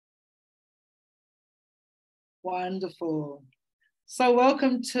Wonderful. So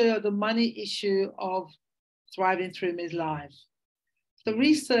welcome to the money issue of thriving through midlife. The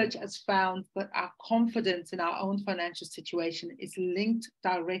research has found that our confidence in our own financial situation is linked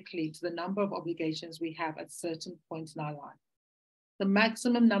directly to the number of obligations we have at certain points in our life. The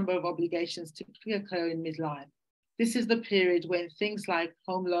maximum number of obligations typically occur in midlife. This is the period when things like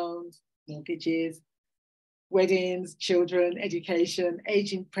home loans, mortgages, weddings, children, education,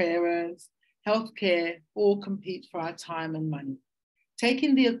 aging parents, healthcare all compete for our time and money.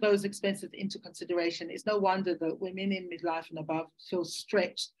 Taking those expenses into consideration, it's no wonder that women in midlife and above feel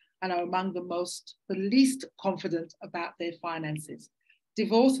stretched and are among the least confident about their finances.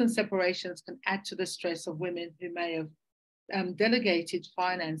 Divorce and separations can add to the stress of women who may have delegated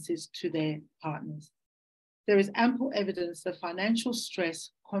finances to their partners. There is ample evidence that financial stress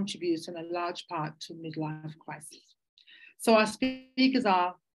contributes in a large part to midlife crisis. So our speakers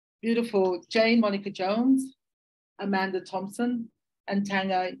are beautiful Jane Monica Jones, Amanda Thompson, and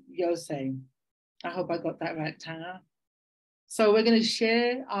Tanga Yose. I hope I got that right, Tanga. So we're going to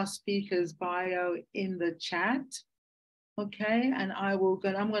share our speaker's bio in the chat. Okay, and I'm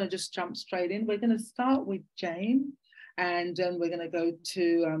going to just jump straight in. We're going to start with Jane, and we're going to go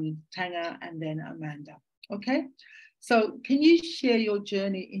to Tanga and then Amanda. Okay, so can you share your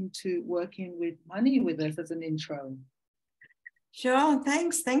journey into working with money with us as an intro? Sure,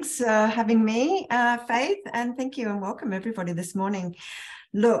 thanks. Thanks for having me, Faith, and thank you and welcome everybody this morning.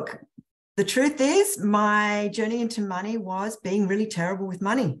 Look, the truth is my journey into money was being really terrible with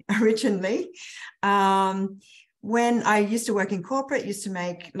money originally. When I used to work in corporate, used to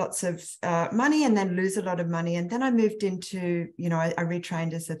make lots of money and then lose a lot of money. And then I moved into, I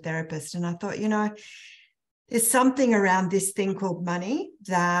retrained as a therapist, and I thought, there's something around this thing called money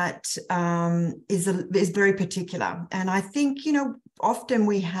that is very particular. And I think, often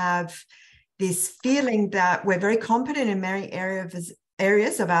we have this feeling that we're very competent in many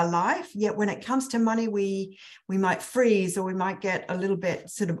areas of our life, yet when it comes to money, we might freeze, or we might get a little bit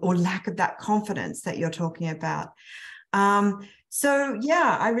or lack of that confidence that you're talking about. So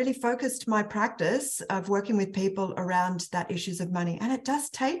yeah, I really focused my practice of working with people around that issues of money. And it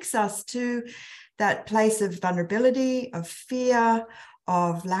just takes us to that place of vulnerability, of fear,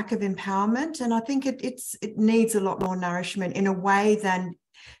 of lack of empowerment. And I think it needs a lot more nourishment in a way than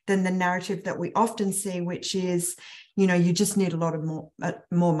the narrative that we often see, which is, you just need a lot of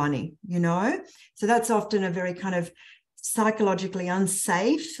more money, So that's often a very kind of psychologically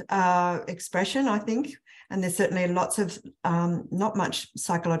unsafe expression, I think. And there's certainly lots of not much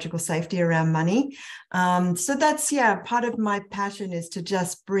psychological safety around money. So that's, part of my passion is to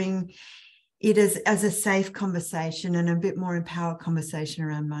just bring it as a safe conversation and a bit more empowered conversation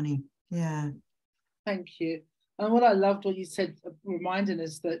around money. Yeah. Thank you. And what I loved what you said, reminding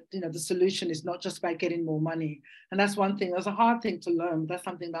us that, the solution is not just about getting more money. And that's one thing, that's a hard thing to learn. But that's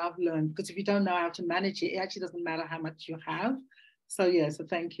something that I've learned, because if you don't know how to manage it, it actually doesn't matter how much you have. So so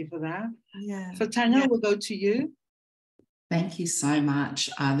thank you for that. Yeah. So Tanya, we'll go to you. Thank you so much.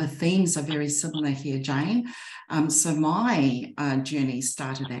 The themes are very similar here, Jane. So my journey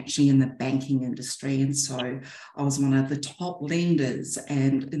started actually in the banking industry. And so I was one of the top lenders.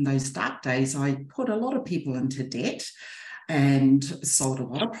 And in those dark days, I put a lot of people into debt and sold a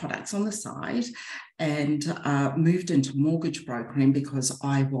lot of products on the side, and moved into mortgage brokering because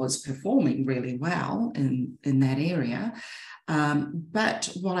I was performing really well in that area. But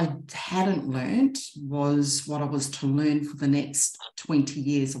what I hadn't learned was what I was to learn for the next 20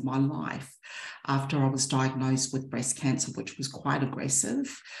 years of my life after I was diagnosed with breast cancer, which was quite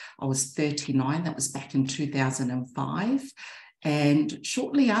aggressive. I was 39, that was back in 2005. And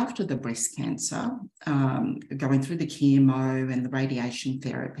shortly after the breast cancer, going through the chemo and the radiation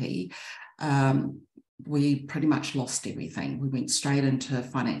therapy, we pretty much lost everything. We went straight into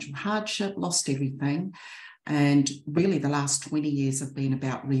financial hardship, lost everything. And really the last 20 years have been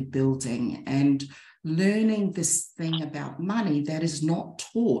about rebuilding and learning this thing about money that is not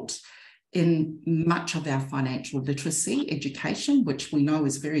taught in much of our financial literacy education, which we know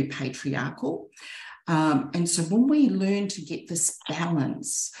is very patriarchal. And so when we learn to get this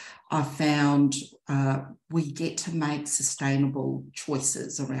balance, I found we get to make sustainable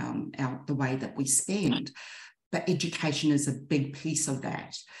choices around the way that we spend. But education is a big piece of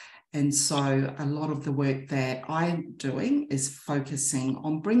that. And so a lot of the work that I'm doing is focusing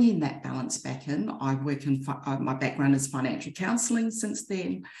on bringing that balance back in. I work in, my background is financial counselling since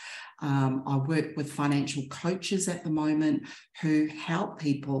then. I work with financial coaches at the moment who help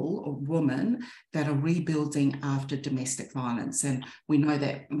people or women that are rebuilding after domestic violence. And we know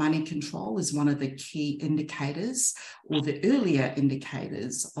that money control is one of the key indicators or the earlier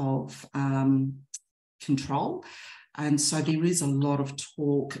indicators of control. And so there is a lot of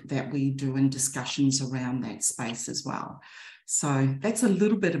talk that we do in discussions around that space as well. So that's a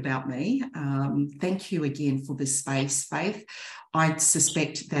little bit about me. Thank you again for this space, Faith. I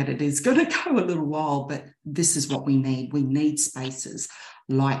suspect that it is going to go a little while, but this is what we need. We need spaces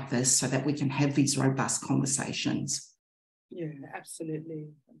like this so that we can have these robust conversations. Yeah, absolutely.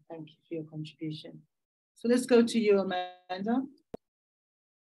 Thank you for your contribution. So let's go to you, Amanda.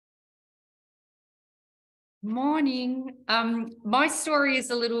 Morning. My story is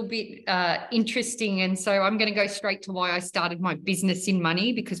a little bit interesting, and so I'm going to go straight to why I started my business in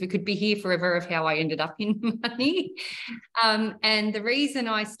money, because we could be here forever of how I ended up in money. And the reason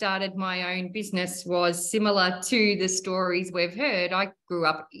I started my own business was similar to the stories we've heard. I grew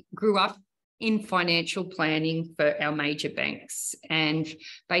up in financial planning for our major banks, and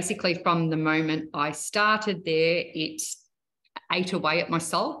basically from the moment I started there, it ate away at my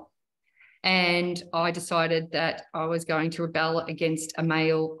soul. And I decided that I was going to rebel against a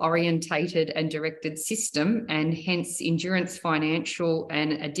male-orientated and directed system, and hence Endurance Financial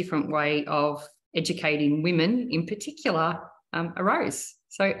and a different way of educating women in particular arose.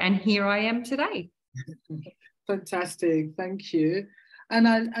 So, and here I am today. Fantastic, thank you. And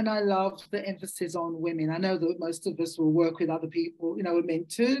I love the emphasis on women. I know that most of us will work with other people, you know, we're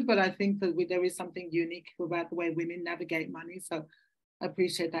meant to, but I think that there is something unique about the way women navigate money. So I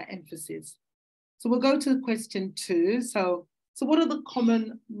appreciate that emphasis. So we'll go to question 2. So what are the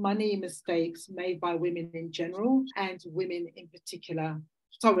common money mistakes made by women in general and women in particular?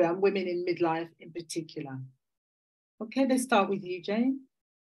 Sorry, women in midlife in particular. Okay, let's start with you, Jane.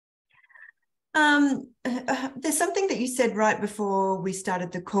 There's something that you said right before we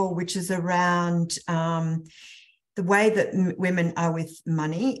started the call, which is around the way that women are with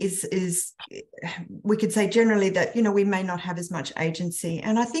money is we could say generally that, you know, we may not have as much agency.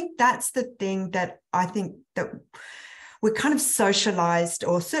 And I think that's the thing that I think that we're kind of socialized,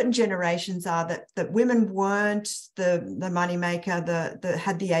 or certain generations are, that women weren't the money maker, the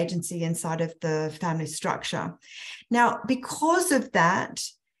had the agency inside of the family structure. Now, because of that,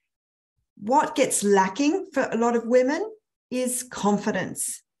 what gets lacking for a lot of women is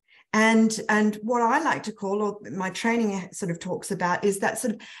confidence. And what I like to call, or my training sort of talks about, is that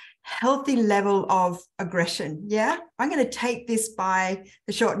sort of healthy level of aggression. Yeah, I'm going to take this by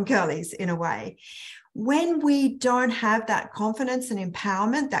the short and curlies in a way. When we don't have that confidence and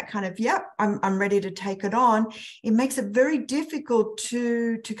empowerment, that kind of, yep, I'm ready to take it on, it makes it very difficult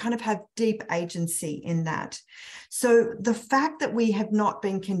to kind of have deep agency in that. So the fact that we have not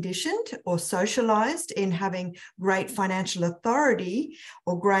been conditioned or socialized in having great financial authority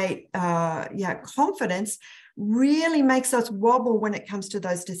or great confidence really makes us wobble when it comes to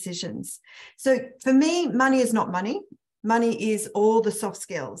those decisions. So for me, money is not money. Money is all the soft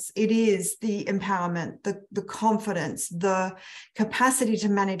skills. It is the empowerment, the confidence, the capacity to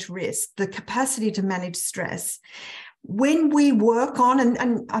manage risk, the capacity to manage stress. When we work on,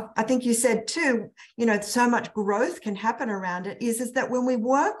 and I think you said too, you know, so much growth can happen around it, is that when we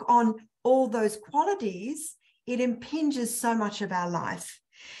work on all those qualities, it impinges so much of our life.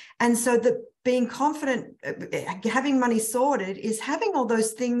 And so that being confident, having money sorted, is having all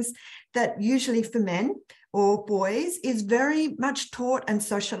those things that usually for men or boys is very much taught and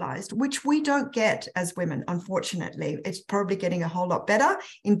socialized, which we don't get as women, unfortunately. It's probably getting a whole lot better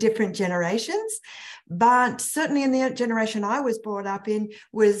in different generations. But certainly in the generation I was brought up in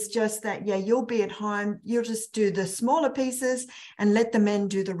was just that, yeah, you'll be at home, you'll just do the smaller pieces and let the men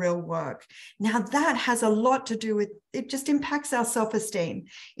do the real work. Now that has a lot to do with, it just impacts our self-esteem.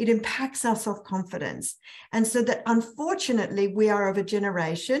 It impacts our self-confidence. And so that unfortunately we are of a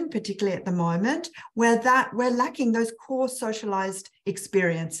generation, particularly at the moment, where we're lacking those core socialized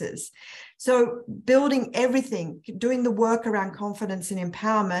experiences. So building everything, doing the work around confidence and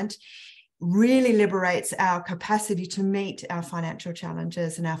empowerment really liberates our capacity to meet our financial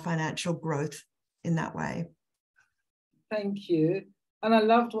challenges and our financial growth in that way. Thank you. And I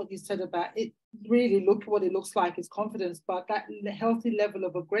loved what you said about it. Really look what it looks like is confidence, but that healthy level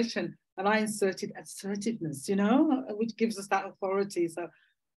of aggression. And I inserted assertiveness, you know, which gives us that authority. So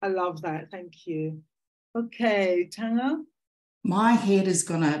I love that. Thank you. Okay, Tanga. My head is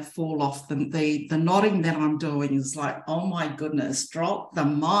going to fall off. The nodding that I'm doing is like, oh my goodness, drop the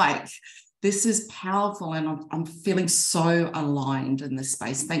mic. This is powerful, and I'm feeling so aligned in this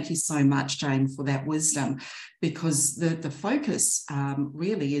space. Thank you so much, Jane, for that wisdom, because the focus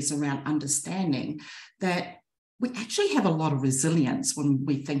really is around understanding that we actually have a lot of resilience when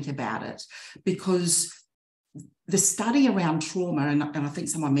we think about it, because the study around trauma, and I think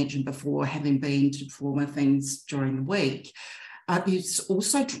someone mentioned before, having been to trauma things during the week, there's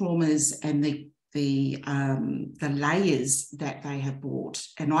also traumas and the the layers that they have brought,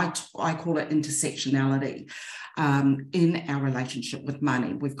 and I call it intersectionality in our relationship with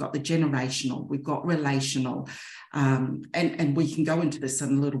money. We've got the generational, we've got relational, and we can go into this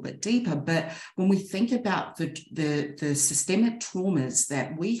in a little bit deeper. But when we think about the systemic traumas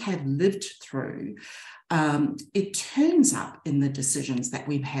that we have lived through, it turns up in the decisions that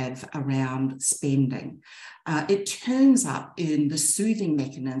we have around spending. It turns up in the soothing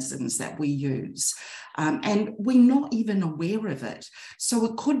mechanisms that we use, and we're not even aware of it. So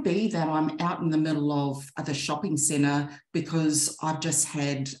it could be that I'm out in the middle of the shopping centre because I've just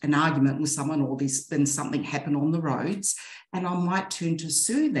had an argument with someone, or there's been something happen on the roads, and I might turn to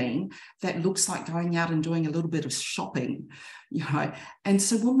soothing that looks like going out and doing a little bit of shopping, you know. And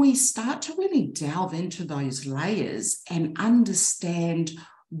so when we start to really delve into those layers and understand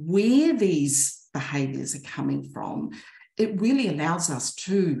where these behaviours are coming from, it really allows us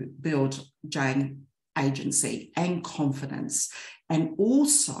to build, Jane, agency and confidence, and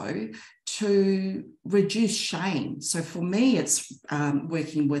also to reduce shame. So for me, it's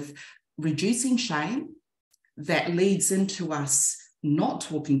working with reducing shame that leads into us not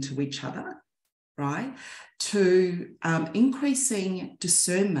talking to each other, right? To increasing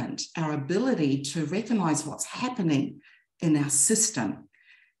discernment, our ability to recognise what's happening in our system.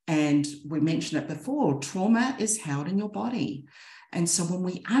 And we mentioned it before, trauma is held in your body. And so when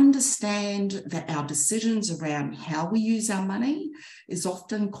we understand that our decisions around how we use our money is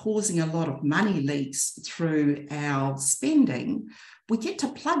often causing a lot of money leaks through our spending, we get to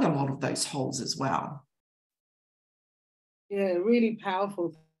plug a lot of those holes as well. Yeah, really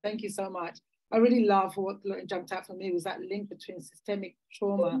powerful. Thank you so much. I really love what jumped out for me was that link between systemic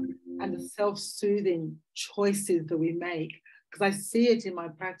trauma and the self-soothing choices that we make. Because I see it in my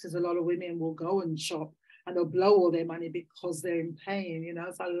practice, a lot of women will go and shop and they'll blow all their money because they're in pain, you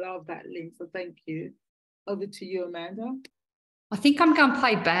know. So I love that link. So thank you. Over to you, Amanda. I think I'm going to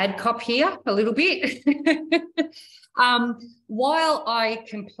play bad cop here a little bit. While I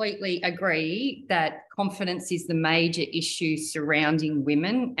completely agree that confidence is the major issue surrounding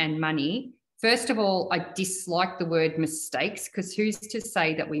women and money, first of all, I dislike the word mistakes, because who's to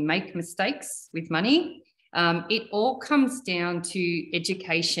say that we make mistakes with money? It all comes down to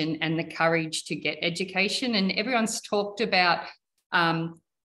education and the courage to get education. And everyone's talked about, as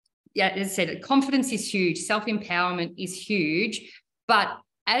I said, confidence is huge, self-empowerment is huge. But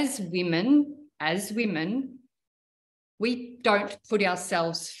as women, we don't put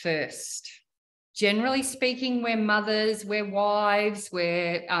ourselves first. Generally speaking, we're mothers, we're wives,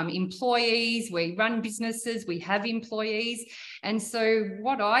 we're employees, we run businesses, we have employees. And so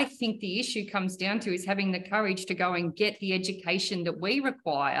what I think the issue comes down to is having the courage to go and get the education that we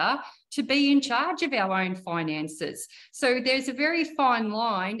require to be in charge of our own finances. So there's a very fine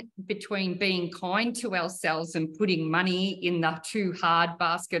line between being kind to ourselves and putting money in the too hard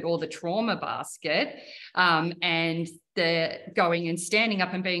basket or the trauma basket, and the going and standing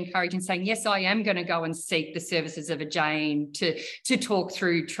up and being encouraged and saying, yes, I am going to go and seek the services of a Jane to talk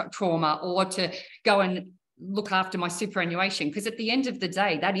through trauma, or to go and look after my superannuation. Because at the end of the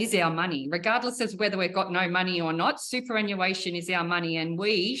day, that is our money, regardless of whether we've got no money or not. Superannuation is our money, and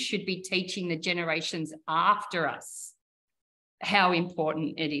we should be teaching the generations after us how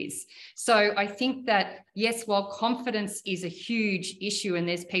important it is. So I think that, yes, while confidence is a huge issue, and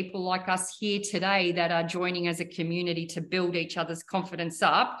there's people like us here today that are joining as a community to build each other's confidence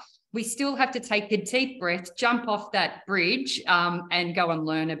up, we still have to take a deep breath, jump off that bridge, and go and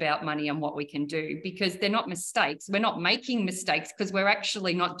learn about money and what we can do, because they're not mistakes. We're not making mistakes because we're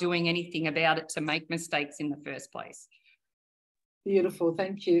actually not doing anything about it to make mistakes in the first place. Beautiful,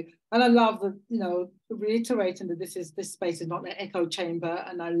 thank you. And I love that, you know, reiterating that this space is not an echo chamber,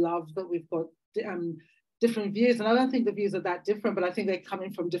 and I love that we've got different views, and I don't think the views are that different, but I think they're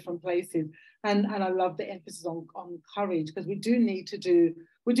coming from different places. And I love the emphasis on courage, because we do need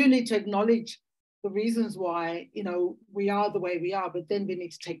to acknowledge the reasons why, you know, we are the way we are, but then we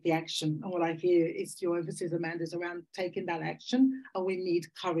need to take the action. And what I hear is your emphasis, Amanda, is around taking that action, and we need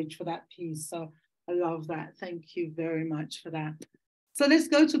courage for that piece. So I love that. Thank you very much for that. So let's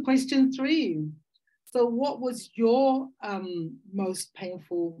go to question 3. So what was your most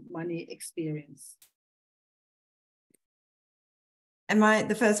painful money experience? Am I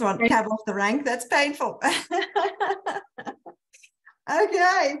the first one? Cab off the rank? That's painful.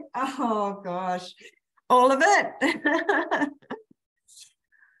 Okay. Oh, gosh. All of it.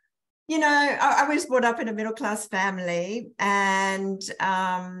 You know, I was brought up in a middle-class family, and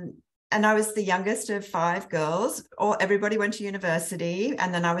I was the youngest of 5 girls, or everybody went to university,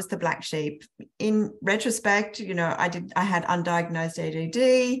 and then I was the black sheep. In retrospect, you know, I had undiagnosed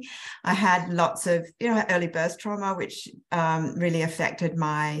ADD. I had lots of, you know, early birth trauma, which really affected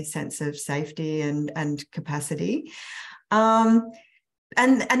my sense of safety and capacity. And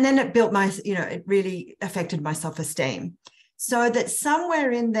then it built my, you know, it really affected my self-esteem. So that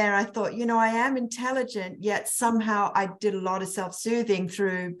somewhere in there, I thought, you know, I am intelligent, yet somehow I did a lot of self-soothing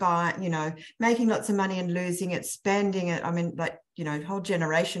through by, you know, making lots of money and losing it, spending it. I mean, like, you know, a whole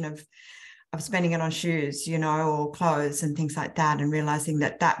generation of spending it on shoes, you know, or clothes and things like that, and realizing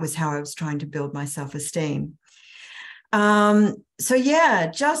that that was how I was trying to build my self-esteem. So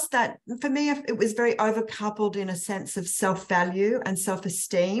yeah, just that for me, it was very overcoupled in a sense of self-value and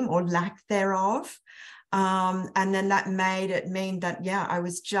self-esteem, or lack thereof. And then that made it mean that, yeah, I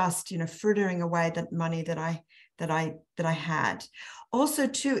was just, you know, frittering away that money that I had. Also,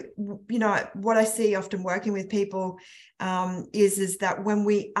 too, you know, what I see often working with people is that when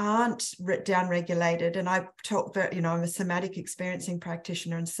we aren't down-regulated, and I talk, you know, I'm a somatic experiencing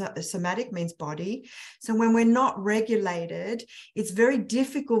practitioner, and somatic means body. So when we're not regulated, it's very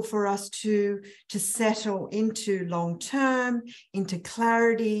difficult for us to settle into long-term, into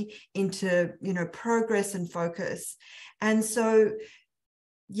clarity, into, you know, progress and focus. And so,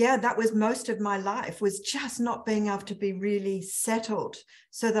 yeah, that was most of my life, was just not being able to be really settled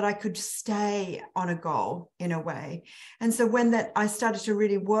so that I could stay on a goal in a way. And so when I started to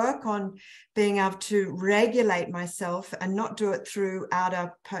really work on being able to regulate myself and not do it through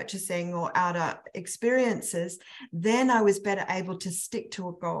outer purchasing or outer experiences, then I was better able to stick to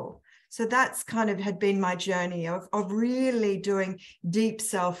a goal. So that's kind of had been my journey of really doing deep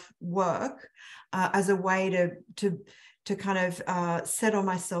self work as a way to kind of settle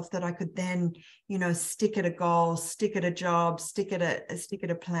myself, that I could then, you know, stick at a goal, stick at a job, stick at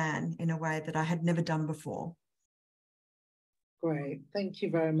a plan in a way that I had never done before. Great, thank you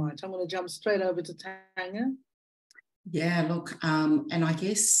very much. I'm going to jump straight over to Tanya. Yeah, look, and I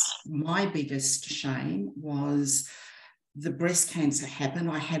guess my biggest shame was the breast cancer happened.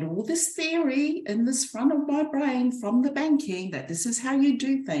 I had all this theory in this front of my brain from the banking that this is how you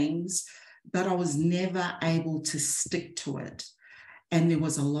do things, but I was never able to stick to it. And there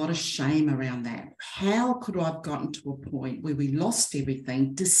was a lot of shame around that. How could I have gotten to a point where we lost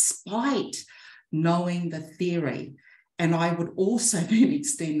everything despite knowing the theory? And I would also then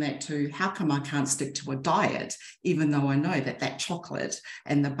extend that to, how come I can't stick to a diet, even though I know that chocolate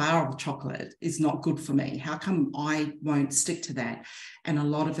and the bar of chocolate is not good for me? How come I won't stick to that? And a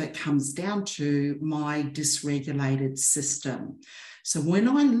lot of it comes down to my dysregulated system. So when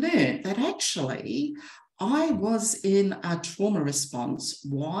I learned that actually I was in a trauma response.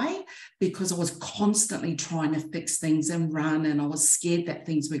 Why? Because I was constantly trying to fix things and run, and I was scared that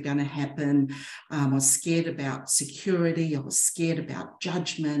things were going to happen. I was scared about security. I was scared about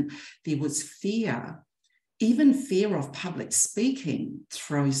judgment. There was fear. Even fear of public speaking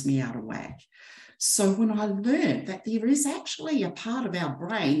throws me out of whack. So when I learned that there is actually a part of our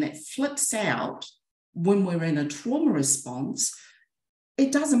brain that flips out when we're in a trauma response,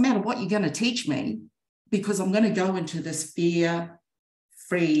 it doesn't matter what you're going to teach me, because I'm going to go into this fear,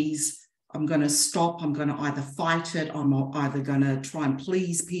 freeze, I'm going to stop, I'm going to either fight it, I'm either going to try and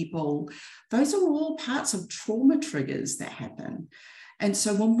please people. Those are all parts of trauma triggers that happen. And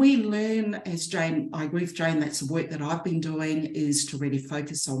so when we learn, as Jane, I agree with Jane, that's the work that I've been doing, is to really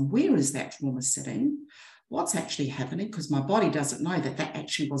focus on where is that trauma sitting, what's actually happening, because my body doesn't know that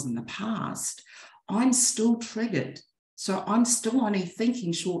actually was in the past. I'm still triggered. So I'm still only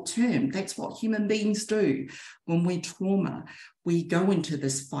thinking short term. That's what human beings do. When we trauma, we go into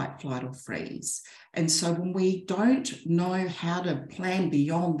this fight, flight, or freeze. And so when we don't know how to plan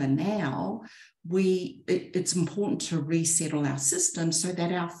beyond the now, it's important to resettle our system so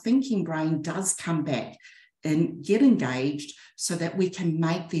that our thinking brain does come back and get engaged, so that we can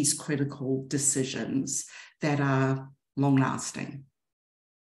make these critical decisions that are long-lasting.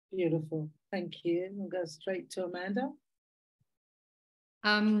 Beautiful. Thank you. We'll go straight to Amanda.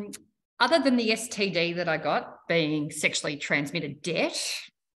 Other than the STD that I got, being sexually transmitted debt,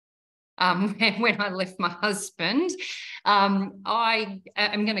 when I left my husband, I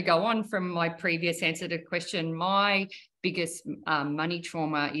am going to go on from my previous answer to the question. My biggest money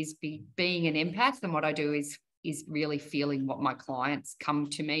trauma is being an empath, and what I do is really feeling what my clients come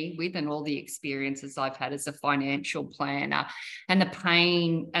to me with, and all the experiences I've had as a financial planner, and the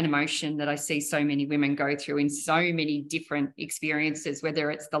pain and emotion that I see so many women go through in so many different experiences,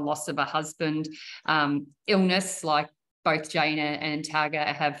 whether it's the loss of a husband, illness, like both Jane and Targa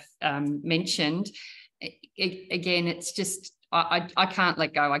have mentioned. Again, it's just, I can't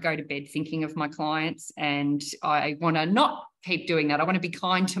let go. I go to bed thinking of my clients, and I want to not keep doing that. I want to be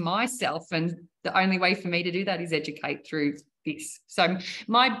kind to myself, and the only way for me to do that is educate through this. So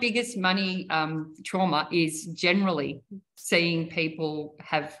my biggest money trauma is generally seeing people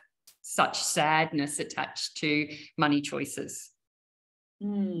have such sadness attached to money choices.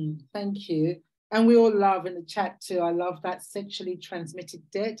 Thank you. And we all love in the chat too. I love that sexually transmitted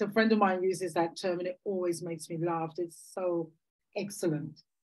debt. A friend of mine uses that term and it always makes me laugh. It's so excellent.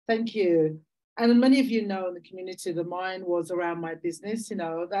 Thank you. And many of you know in the community that mine was around my business. You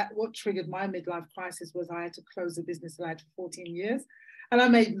know, that what triggered my midlife crisis was I had to close the business that I had for 14 years. And I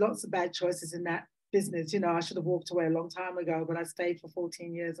made lots of bad choices in that business. You know, I should have walked away a long time ago, but I stayed for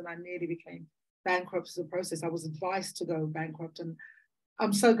 14 years and I nearly became bankrupt as a process. I was advised to go bankrupt, and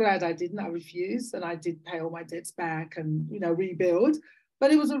I'm so glad I didn't. I refused, and I did pay all my debts back and, you know, rebuild.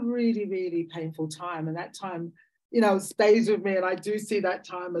 But it was a really, really painful time. And that time, you know, stays with me. And I do see that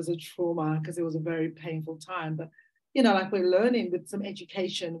time as a trauma because it was a very painful time. But, you know, like we're learning with some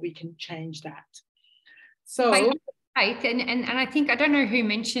education, we can change that. So. Faith, and I think, I don't know who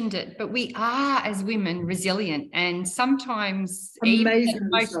mentioned it, but we are as women resilient, and sometimes even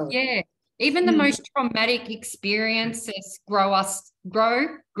the most traumatic experiences grow our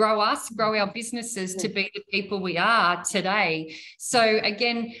businesses to be the people we are today. So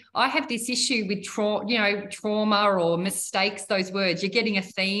again, I have this issue with trauma or mistakes, those words. You're getting a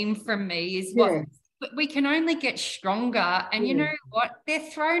theme from me is what we can only get stronger. And you know what? They're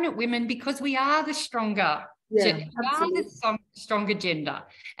thrown at women because we are the stronger. We are the stronger gender,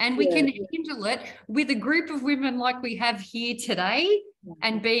 and we can handle it with a group of women like we have here today,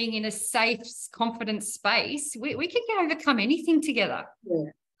 and being in a safe, confident space, we can overcome anything together.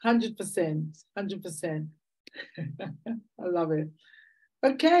 100%. I love it.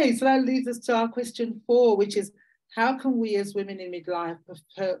 Okay, so that leads us to our question 4, which is, how can we as women in midlife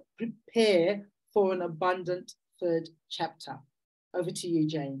prepare for an abundant third chapter? Over to you,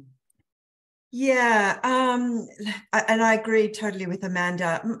 Jane. Yeah, and I agree totally with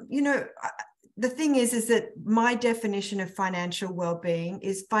Amanda. You know, the thing is that my definition of financial well-being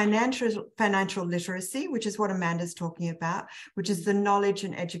is financial literacy, which is what Amanda's talking about, which is the knowledge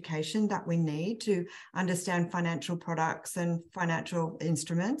and education that we need to understand financial products and financial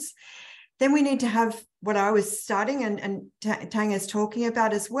instruments. Then we need to have what I was studying and Tanya's talking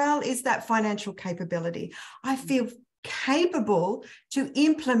about as well, is that financial capability. I feel capable to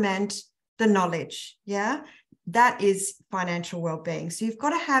implement the knowledge. That is financial well-being. So you've got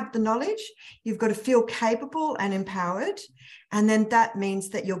to have the knowledge, you've got to feel capable and empowered, and then that means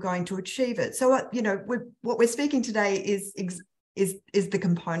that you're going to achieve it. So what we're speaking today is the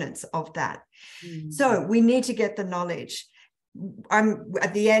components of that. So we need to get the knowledge.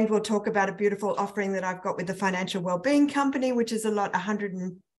 At the end, we'll talk about a beautiful offering that I've got with the Financial Wellbeing Company, which is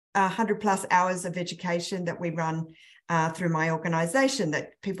 100 plus hours of education that we run through my organization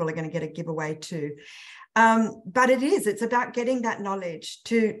that people are going to get a giveaway to. But it's about getting that knowledge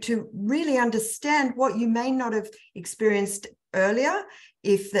to really understand what you may not have experienced earlier.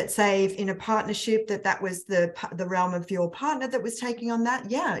 If, let's say, in a partnership that was the realm of your partner that was taking on that,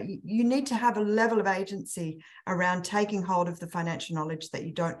 you need to have a level of agency around taking hold of the financial knowledge that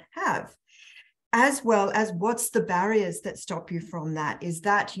you don't have, as well as what's the barriers that stop you from that. Is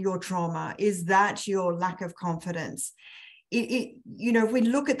that your trauma? Is that your lack of confidence? If we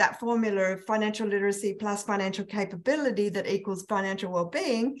look at that formula of financial literacy plus financial capability that equals financial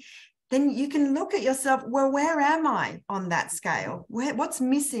well-being, then you can look at yourself, well, where am I on that scale? What's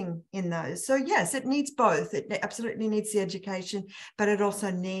missing in those? So yes, it needs both. It absolutely needs the education, but it also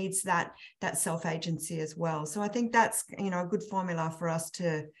needs that self-agency as well. So I think that's, a good formula for us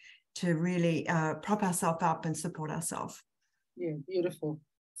to really prop ourselves up and support ourselves. Yeah, beautiful.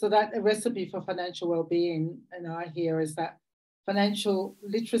 So that a recipe for financial well-being, I hear, is that financial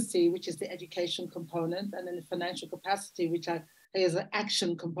literacy, which is the education component, and then the financial capacity, which is an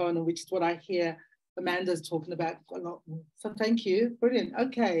action component, which is what I hear Amanda's talking about a lot more. So thank you. Brilliant.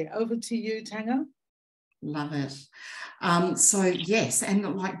 Okay, over to you, Tanga. Love it. So yes,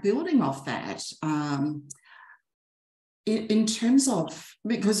 and like building off that, in terms of,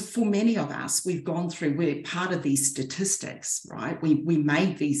 because for many of us, we're part of these statistics, right? We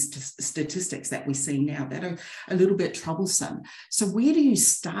made these statistics that we see now that are a little bit troublesome. So where do you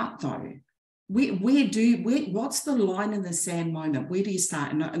start though? What's the line in the sand moment? Where do you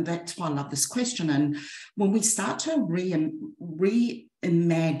start? And that's why I love this question. And when we start to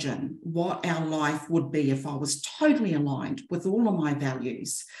reimagine what our life would be if I was totally aligned with all of my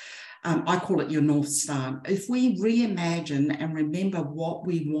values, I call it your North Star. If we reimagine and remember what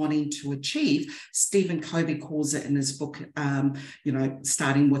we're wanting to achieve, Stephen Covey calls it in his book,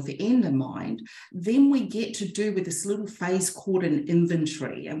 starting with the end in mind, then we get to do with this little phase called an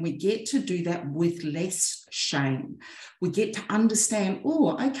inventory, and we get to do that with less shame. We get to understand,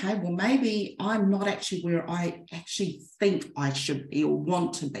 oh, okay, well, maybe I'm not actually where I actually think I should be or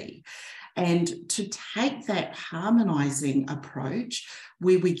want to be. And to take that harmonizing approach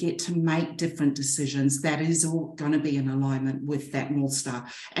where we get to make different decisions, that is all going to be in alignment with that North Star.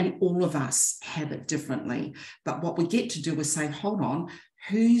 And all of us have it differently. But what we get to do is say, hold on,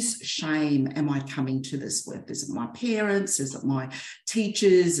 whose shame am I coming to this with? Is it my parents? Is it my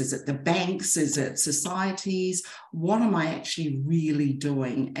teachers? Is it the banks? Is it societies? What am I actually really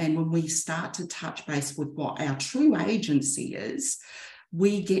doing? And when we start to touch base with what our true agency is,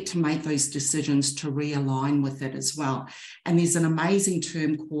 we get to make those decisions to realign with it as well. And there's an amazing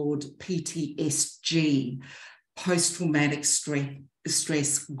term called PTSG, post-traumatic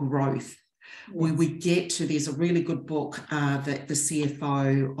stress growth, where we get to, there's a really good book that the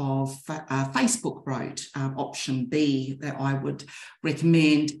CFO of Facebook wrote, Option B, that I would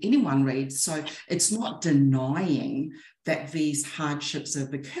recommend anyone read. So it's not denying that these hardships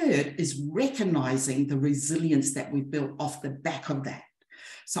have occurred, is recognizing the resilience that we built off the back of that.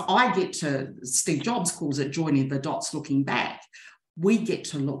 So I get to, Steve Jobs calls it joining the dots, looking back. We get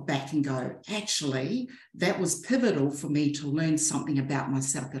to look back and go, actually, that was pivotal for me to learn something about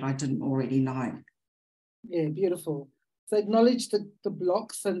myself that I didn't already know. Yeah, beautiful. So acknowledge the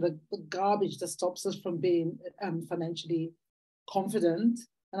blocks and the garbage that stops us from being financially confident.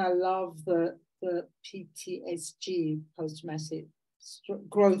 And I love the PTSG, post-traumatic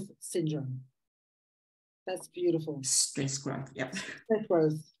growth syndrome. That's beautiful. Stress growth, yep. Stress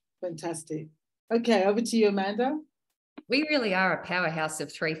growth, fantastic. Okay, over to you, Amanda. We really are a powerhouse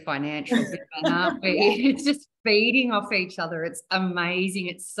of three financial women, aren't we? It's just feeding off each other. It's amazing.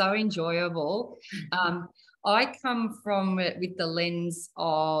 It's so enjoyable. I come from it with the lens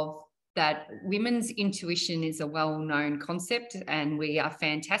of that women's intuition is a well-known concept and we are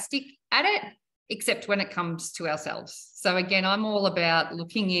fantastic at it, except when it comes to ourselves. So again, I'm all about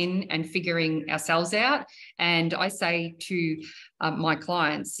looking in and figuring ourselves out. And I say to my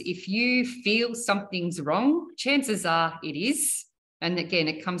clients, if you feel something's wrong, chances are it is. And again,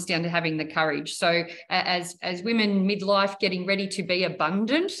 it comes down to having the courage. So as women midlife, getting ready to be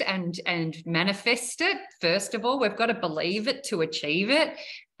abundant and manifest it, first of all, we've got to believe it to achieve it,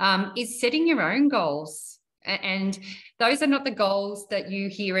 is setting your own goals. And those are not the goals that you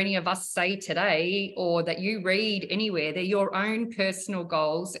hear any of us say today or that you read anywhere. They're your own personal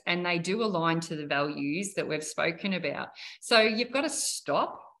goals and they do align to the values that we've spoken about. So you've got to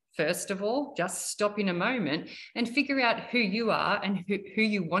stop, first of all, just stop in a moment and figure out who you are and who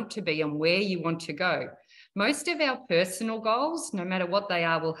you want to be and where you want to go. Most of our personal goals, no matter what they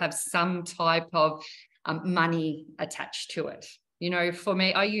are, will have some type of money attached to it. You know, for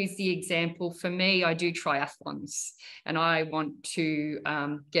me, I use the example, for me, I do triathlons and I want to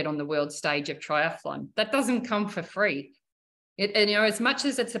get on the world stage of triathlon. That doesn't come for free. And, you know, as much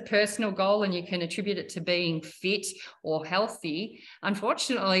as it's a personal goal and you can attribute it to being fit or healthy,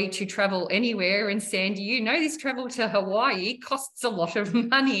 unfortunately, to travel anywhere, and Sandy, you know, this travel to Hawaii costs a lot of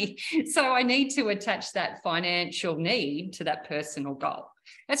money. So I need to attach that financial need to that personal goal.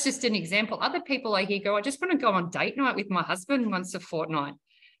 That's just an example. Other people I hear go, I just want to go on date night with my husband once a fortnight.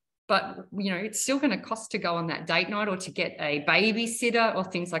 But, you know, it's still going to cost to go on that date night or to get a babysitter or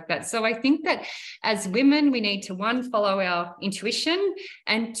things like that. So I think that as women, we need to, one, follow our intuition,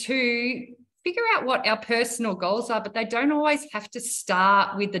 and two, figure out what our personal goals are, but they don't always have to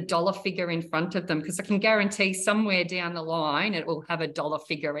start with the dollar figure in front of them, because I can guarantee somewhere down the line it will have a dollar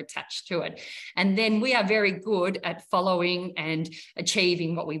figure attached to it. And then we are very good at following and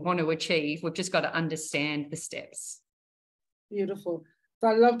achieving what we want to achieve. We've just got to understand the steps. Beautiful. So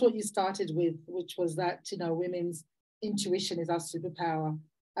I loved what you started with, which was that, you know, women's intuition is our superpower.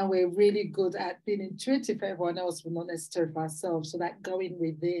 And we're really good at being intuitive for everyone else, but not necessarily for ourselves. So that going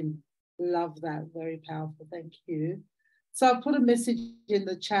within, love that, very powerful. Thank you. So I've put a message in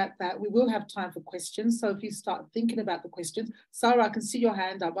the chat that we will have time for questions. So if you start thinking about the questions, Sarah, I can see your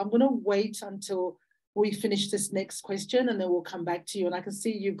hand up. I'm going to wait until we finish this next question and then we'll come back to you. And I can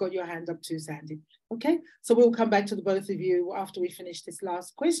see you've got your hand up too, Sandy. Okay, so we'll come back to the both of you after we finish this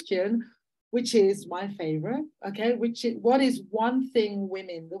last question, which is my favorite. Okay, which is, what is one thing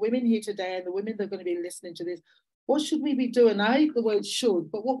women, the women here today and the women that are going to be listening to this, what should we be doing? I use the word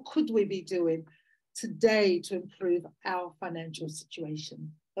should, but what could we be doing today to improve our financial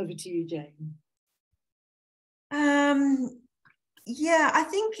situation? Over to you, Jane. Yeah, I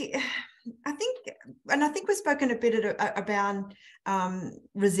think, and I think we've spoken a bit about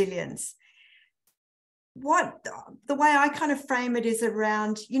resilience. What the way I kind of frame it is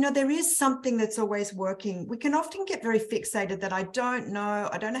around, there is something that's always working. We can often get very fixated that I don't know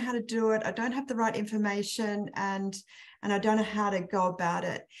how to do it, I don't have the right information, and I don't know how to go about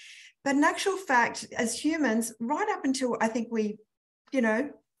it. But in actual fact, as humans, right up until I think we,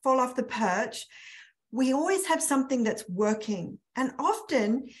 fall off the perch, we always have something that's working. And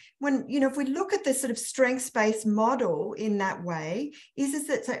often when, if we look at this sort of strengths-based model in that way, is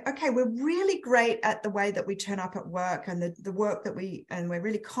that say, okay, we're really great at the way that we turn up at work and the work that and we're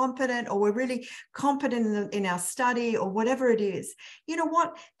really competent, or we're really competent in our study, or whatever it is. You know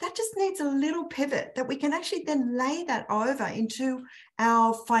what? That just needs a little pivot that we can actually then lay that over into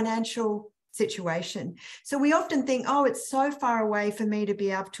our financial situation. So we often think, oh, it's so far away for me to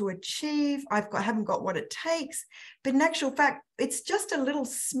be able to achieve. Haven't got what it takes. But in actual fact, it's just a little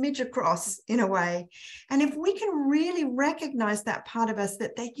smidge across in a way. And if we can really recognize that part of us,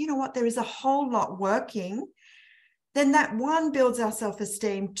 that you know what, there is a whole lot working, then that one builds our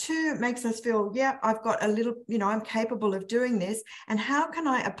self-esteem. Two, it makes us feel, yeah, I've got a little, I'm capable of doing this. And how can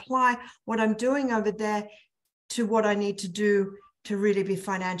I apply what I'm doing over there to what I need to do to really be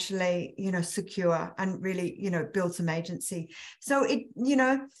financially, secure and really, build some agency. So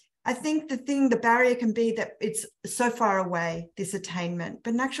I think the barrier can be that it's so far away, this attainment,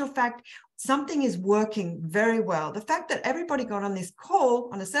 but in actual fact, something is working very well. The fact that everybody got on this call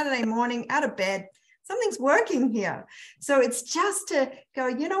on a Saturday morning out of bed, something's working here. So it's just to go,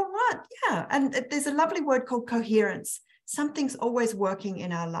 you know what? Yeah. And there's a lovely word called coherence. Something's always working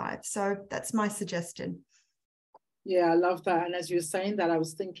in our lives. So that's my suggestion. Yeah, I love that. And as you were saying that, I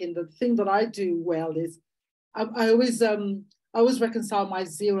was thinking the thing that I do well is I always reconcile my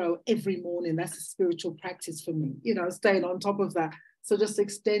zero every morning. That's a spiritual practice for me, staying on top of that. So just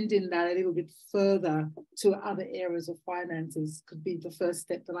extending that a little bit further to other areas of finances could be the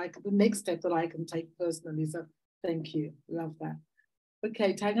next step that I can take personally. So thank you. Love that.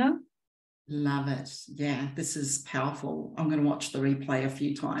 Okay, Tanya? Love it. Yeah, this is powerful. I'm going to watch the replay a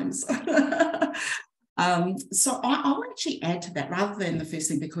few times. So I'll actually add to that rather than the first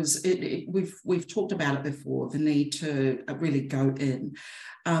thing, because we've talked about it before, the need to really go in.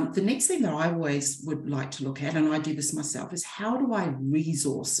 The next thing that I always would like to look at, and I do this myself, is how do I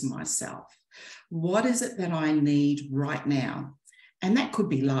resource myself? What is it that I need right now? And that could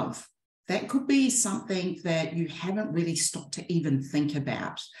be love. That could be something that you haven't really stopped to even think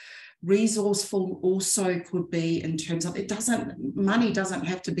about. Resourceful also could be in terms of, money doesn't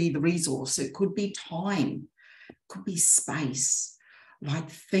have to be the resource. It could be time, it could be space. Like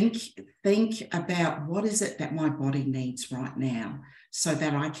think about what is it that my body needs right now so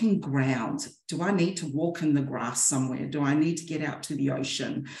that I can ground. Do I need to walk in the grass somewhere? Do I need to get out to the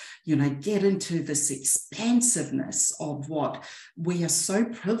ocean? Get into this expansiveness of what we are so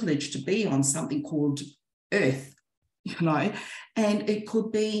privileged to be on, something called Earth. And it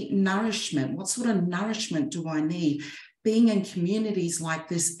could be nourishment. What sort of nourishment do I need? Being in communities like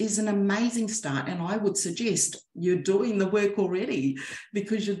this is an amazing start. And I would suggest you're doing the work already,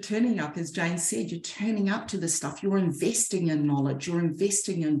 because you're turning up, as Jane said, you're turning up to this stuff. You're investing in knowledge. You're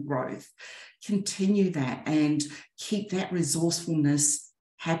investing in growth. Continue that and keep that resourcefulness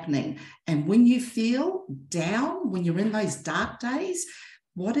happening. And when you feel down, when you're in those dark days,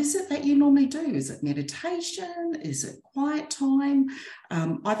 what is it that you normally do? Is it meditation? Is it quiet time?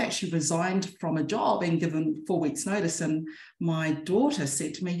 I've actually resigned from a job and given 4 weeks notice, and my daughter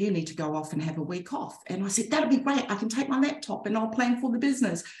said to me, you need to go off and have a week off. And I said, that'll be great. I can take my laptop and I'll plan for the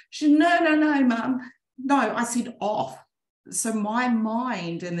business. She said, no, Mum. No, I said off. So my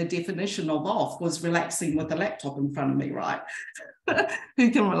mind and the definition of off was relaxing with the laptop in front of me, right? Who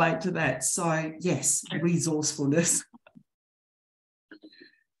can relate to that? So yes, resourcefulness.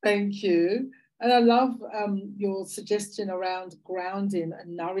 Thank you. And I love your suggestion around grounding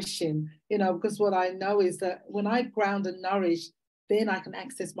and nourishing, because what I know is that when I ground and nourish, then I can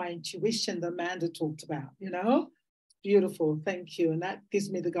access my intuition that Amanda talked about, Beautiful. Thank you. And that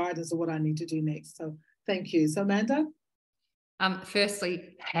gives me the guidance of what I need to do next. So thank you. So Amanda?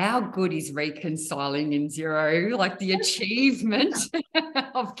 Firstly, how good is reconciling in zero? Like the achievement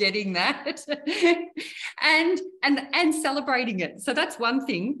of getting that and celebrating it. So that's one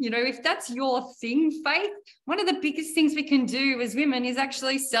thing, if that's your thing, Faith, one of the biggest things we can do as women is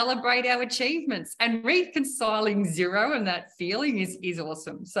actually celebrate our achievements, and reconciling zero and that feeling is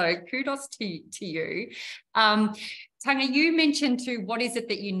awesome. So kudos to you. Tanga, you mentioned too, what is it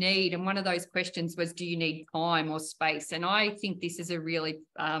that you need? And one of those questions was, do you need time or space? And I think this is a really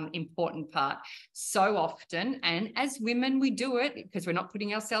important part. So often, and as women, we do it because we're not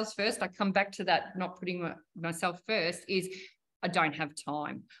putting ourselves first. I come back to that, not putting myself first, is I don't have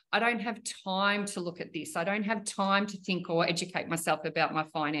time. I don't have time to look at this. I don't have time to think or educate myself about my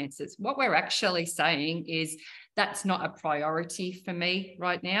finances. What we're actually saying is that's not a priority for me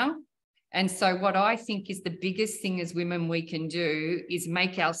right now. And so what I think is the biggest thing as women we can do is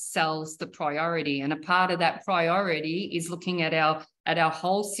make ourselves the priority. And a part of that priority is looking at our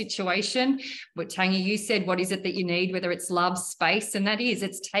whole situation. But Tanya, you said, what is it that you need, whether it's love, space, and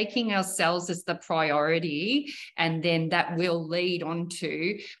it's taking ourselves as the priority. And then that will lead on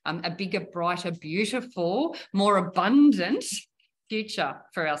to a bigger, brighter, beautiful, more abundant future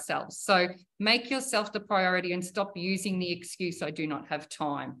for ourselves. So make yourself the priority and stop using the excuse, I do not have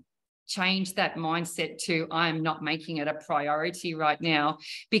time. Change that mindset to I'm not making it a priority right now,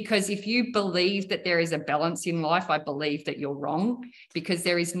 because if you believe that there is a balance in life, I believe that you're wrong, because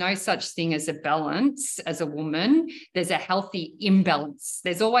there is no such thing as a balance as a woman. There's a healthy imbalance.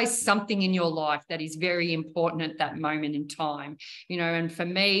 There's always something in your life that is very important at that moment in time, and for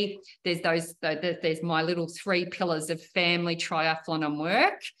me, there's my little 3 pillars of family, triathlon, and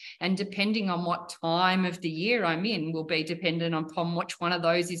work. And depending on what time of the year I'm in will be dependent upon which one of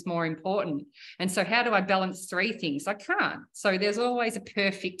those is more important. And so how do I balance 3 things? I can't. So there's always a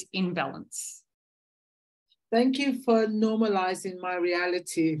perfect imbalance. Thank you for normalizing my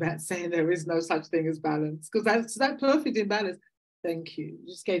reality about saying there is no such thing as balance, because that's that perfect imbalance. Thank you.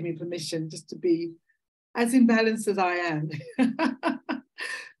 You just gave me permission just to be as imbalanced as I am.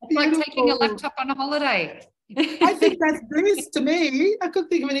 It's like taking a laptop on a holiday. I think that's bliss to me. I couldn't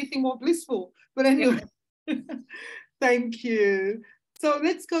think of anything more blissful. But anyway, thank you. So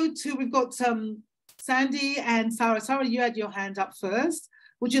let's go to, we've got Sandy and Sarah. Sarah, you had your hand up first.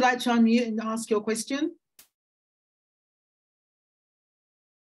 Would you like to unmute and ask your question?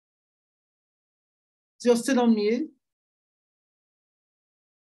 So you're still on mute.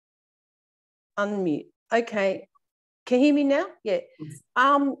 Unmute. Okay. Can you hear me now? Yeah.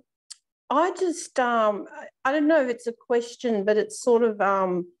 I just, I don't know if it's a question, but it's sort of,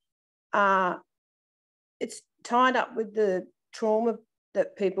 it's tied up with the trauma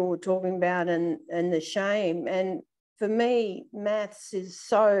that people were talking about and the shame. And for me, maths is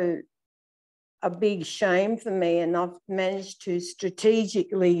so a big shame for me, and I've managed to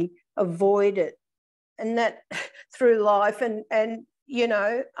strategically avoid it, and that through life. And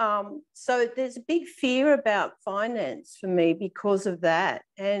so there's a big fear about finance for me because of that.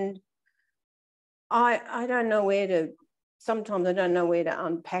 And I don't know sometimes I don't know where to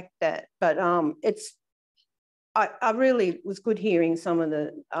unpack that, but I really was good hearing some of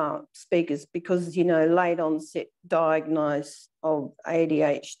the speakers, because, late onset diagnosis of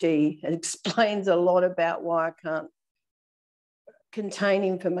ADHD explains a lot about why I can't contain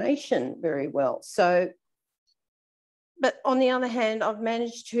information very well. So, but on the other hand,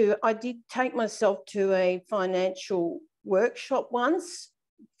 I did take myself to a financial workshop once,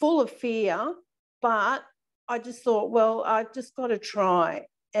 full of fear, but I just thought, well, I've just got to try.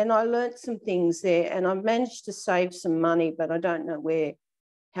 And I learnt some things there, and I've managed to save some money, but I don't know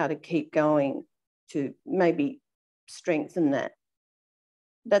how to keep going to maybe strengthen that.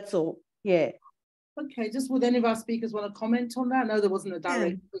 That's all. Yeah. Okay, just would any of our speakers want to comment on that? I know there wasn't a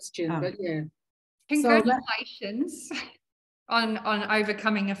direct question, but yeah. Congratulations on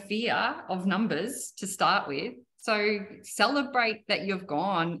overcoming a fear of numbers to start with. So celebrate that you've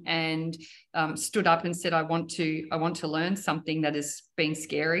gone and stood up and said, I want to learn something that has been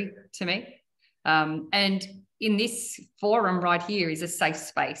scary to me. And in this forum right here is a safe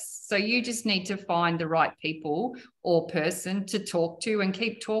space. So you just need to find the right people or person to talk to and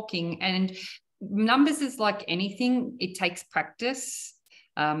keep talking. And numbers is like anything, it takes practice.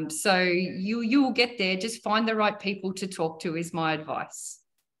 So you will get there. Just find the right people to talk to is my advice.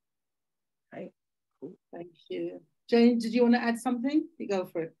 Right. Cool. Thank you. Jane, did you want to add something? You go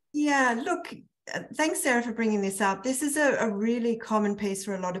for it. Yeah, look, thanks, Sarah, for bringing this up. This is a really common piece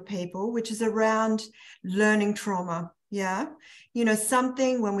for a lot of people, which is around learning trauma. Yeah.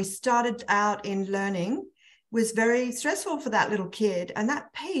 Something when we started out in learning was very stressful for that little kid. And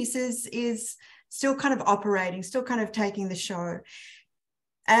that piece is still kind of operating, still kind of taking the show.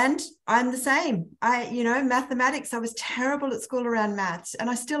 And I'm the same. Mathematics, I was terrible at school around maths, and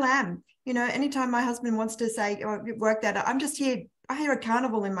I still am. Anytime my husband wants to say, oh, work that out, I'm just here. I hear a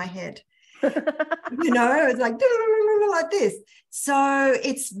carnival in my head. It's like this. So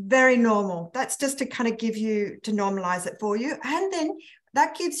it's very normal. That's just to kind of to normalize it for you. And then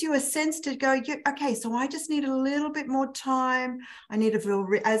that gives you a sense to go, okay, so I just need a little bit more time. I need to feel,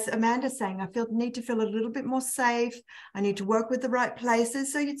 as Amanda's saying, need to feel a little bit more safe. I need to work with the right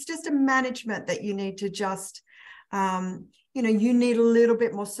places. So it's just a management that you need to just, you need a little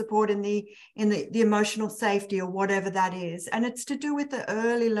bit more support in the emotional safety or whatever that is. And it's to do with the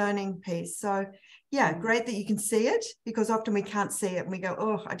early learning piece. So yeah, great that you can see it, because often we can't see it and we go,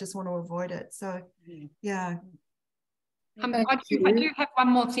 oh, I just want to avoid it. So yeah. I do have one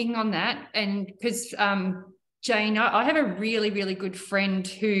more thing on that, and because Jane, I have a really, really good friend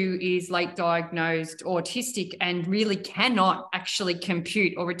who is late diagnosed autistic and really cannot actually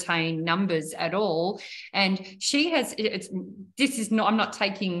compute or retain numbers at all. And she has, I'm not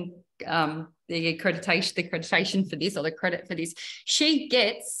taking the accreditation for this or the credit for this. She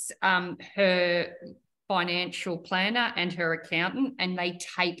gets her financial planner and her accountant, and they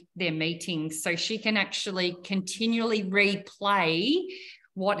tape their meetings so she can actually continually replay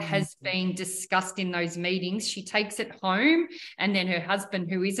what has been discussed in those meetings. She takes it home, and then her husband,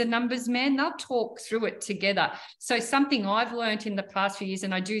 who is a numbers man, they'll talk through it together. So something I've learned in the past few years,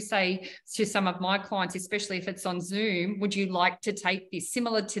 and I do say to some of my clients, especially if it's on Zoom, would you like to take this,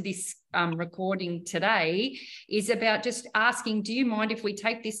 similar to this recording today, is about just asking, do you mind if we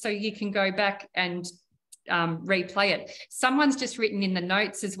take this so you can go back and replay it? Someone's just written in the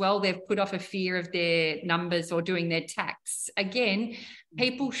notes as well, they've put off a fear of their numbers or doing their tax. Again,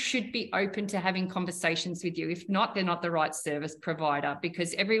 people should be open to having conversations with you. If not, they're not the right service provider,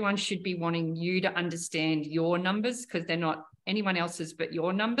 because everyone should be wanting you to understand your numbers, because they're not anyone else's but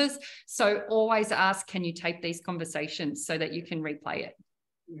your numbers. So always ask, can you take these conversations so that you can replay it?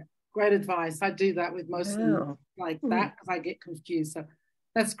 Yeah, great advice. I do that with most of them like that, because I get confused. So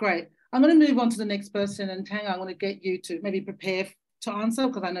that's great. I'm going to move on to the next person, and Tang, I want to get you to maybe prepare to answer,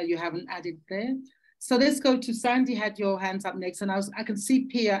 because I know you haven't added there. So let's go to Sandy, had your hands up next, and I can see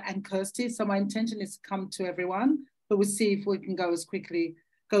Pia and Kirsty. So my intention is to come to everyone, but we'll see if we can go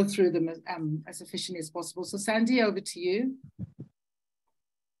through them as efficiently as possible. So Sandy, over to you.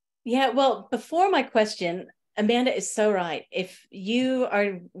 Yeah, well, before my question, Amanda is so right. If you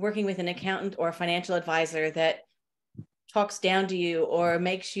are working with an accountant or a financial advisor that talks down to you or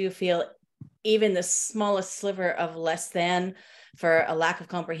makes you feel even the smallest sliver of less than for a lack of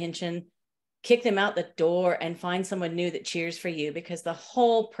comprehension, kick them out the door and find someone new that cheers for you, because the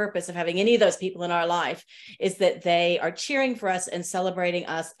whole purpose of having any of those people in our life is that they are cheering for us and celebrating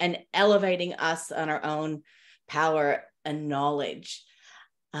us and elevating us on our own power and knowledge.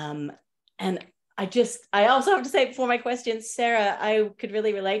 And I also have to say before my question, Sarah, I could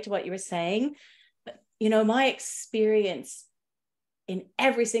really relate to what you were saying. My experience in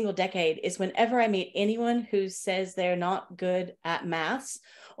every single decade is whenever I meet anyone who says they're not good at maths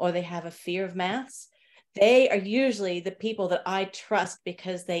or they have a fear of maths, they are usually the people that I trust,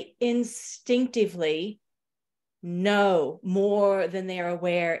 because they instinctively know more than they're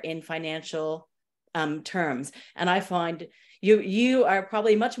aware in financial terms. And I find you are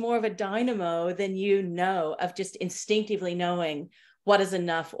probably much more of a dynamo than of just instinctively knowing what is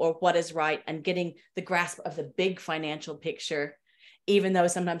enough or what is right, and getting the grasp of the big financial picture, even though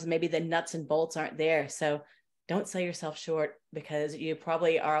sometimes maybe the nuts and bolts aren't there. So don't sell yourself short, because you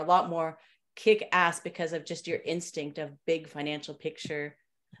probably are a lot more kick-ass because of just your instinct of big financial picture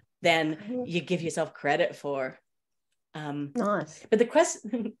than you give yourself credit for. Nice. But the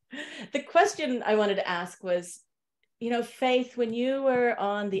question I wanted to ask was, Faith, when you were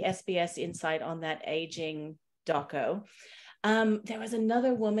on the SBS Insight on that aging doco, there was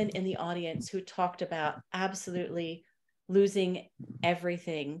another woman in the audience who talked about absolutely losing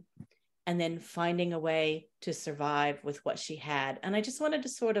everything and then finding a way to survive with what she had. And I just wanted to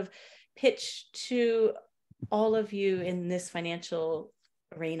sort of pitch to all of you in this financial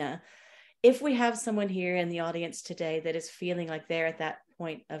arena, if we have someone here in the audience today that is feeling like they're at that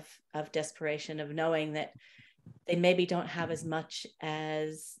point of desperation, of knowing that they maybe don't have as much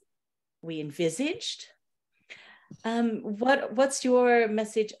as we envisaged, what's your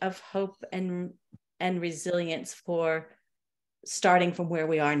message of hope and resilience for starting from where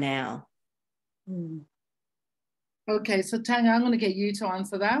we are now? Okay, so Tanya, I'm going to get you to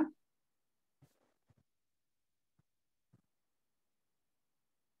answer that.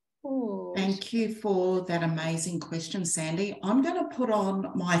 Thank you for that amazing question, Sandy. I'm going to put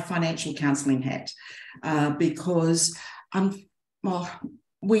on my financial counselling hat because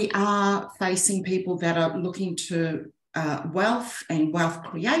we are facing people that are looking to wealth and wealth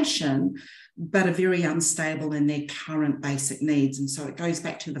creation, but are very unstable in their current basic needs. And so it goes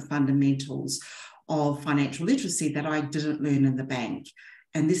back to the fundamentals of financial literacy that I didn't learn in the bank.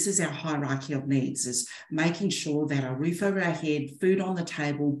 And this is our hierarchy of needs, is making sure that a roof over our head, food on the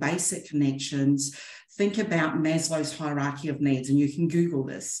table, basic connections. Think about Maslow's hierarchy of needs, and you can Google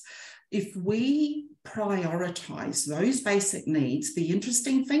this. If we prioritize those basic needs, the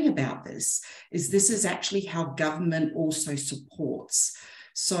interesting thing about this is actually how government also supports.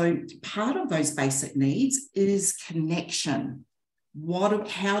 So part of those basic needs is connection.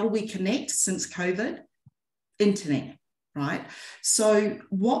 How do we connect since COVID? Internet. Right? So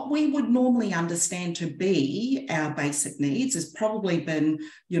what we would normally understand to be our basic needs has probably been,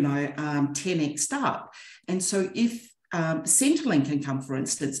 10x'd up. And so if Centrelink income, for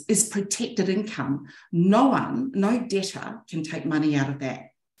instance, is protected income, no debtor can take money out of that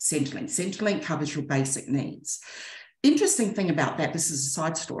Centrelink. Centrelink covers your basic needs. Interesting thing about that, this is a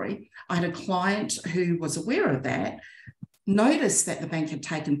side story. I had a client who was aware of that, noticed that the bank had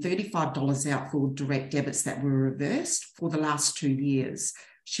taken $35 out for direct debits that were reversed for the last 2 years.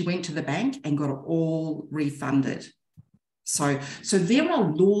 She went to the bank and got it all refunded. So there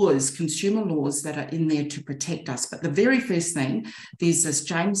are laws, consumer laws, that are in there to protect us. But the very first thing, there's this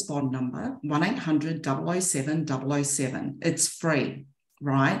James Bond number, 1-800-007-007. It's free,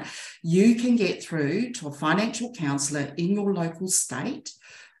 right? You can get through to a financial counsellor in your local state.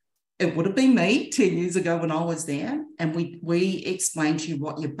 It would have been me 10 years ago when I was there, and we explain to you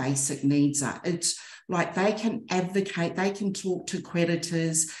what your basic needs are. It's like they can advocate, they can talk to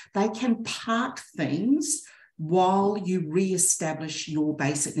creditors, they can park things while you re-establish your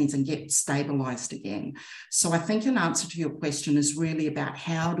basic needs and get stabilised again. So I think an answer to your question is really about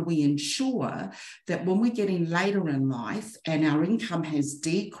how do we ensure that when we're getting later in life and our income has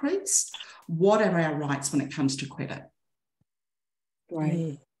decreased, what are our rights when it comes to credit?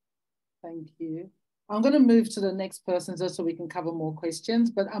 Great. Thank you. I'm going to move to the next person so we can cover more questions,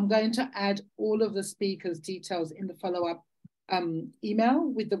 but I'm going to add all of the speakers' details in the follow-up email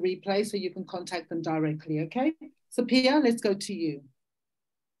with the replay so you can contact them directly, okay? So Pia, let's go to you.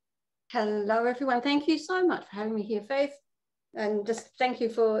 Hello, everyone. Thank you so much for having me here, Faith. And just thank you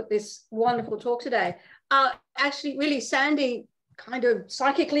for this wonderful talk today. Actually, really, Sandy kind of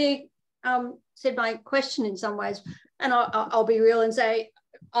psychically said my question in some ways, and I'll be real and say,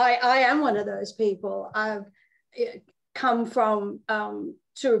 I am one of those people. I've come from 2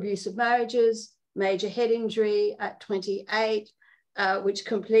 abusive marriages, major head injury at 28, which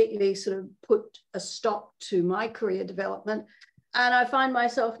completely sort of put a stop to my career development. And I find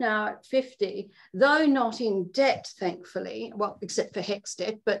myself now at 50, though not in debt, thankfully, well, except for HEX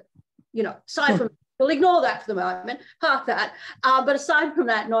debt, but, aside from, we'll ignore that for the moment, park that. But aside from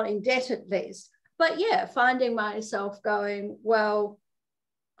that, not in debt at least. But yeah, finding myself going, well,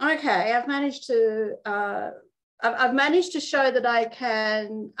 okay, I've managed to show that I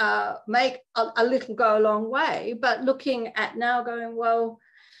can make a little go a long way, but looking at now going, well,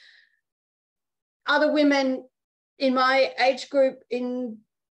 other women in my age group, in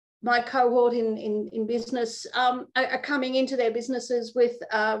my cohort in business, are coming into their businesses with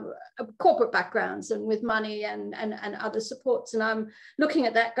corporate backgrounds and with money and other supports. And I'm looking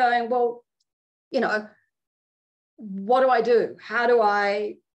at that going, well, what do I do? How do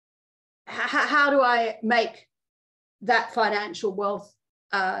I make that financial wealth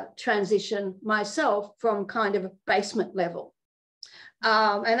transition myself from kind of a basement level?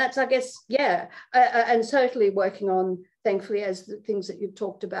 And that's, I guess, and certainly working on, thankfully, as the things that you've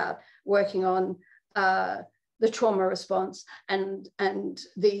talked about, working on the trauma response and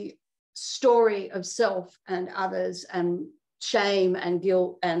the story of self and others and shame and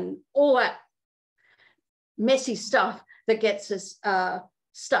guilt and all that messy stuff that gets us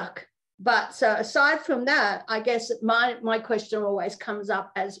stuck. But so aside from that, I guess my question always comes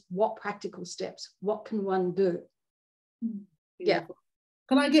up as what practical steps, what can one do? Yeah.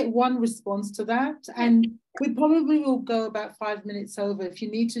 Can I get one response to that? And we probably will go about 5 minutes over. If you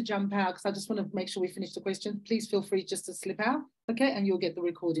need to jump out, because I just want to make sure we finish the question, please feel free just to slip out, okay? And you'll get the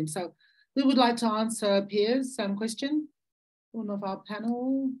recording. So who would like to answer Pia's question? One of our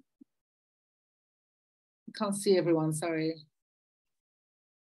panel. I can't see everyone, sorry.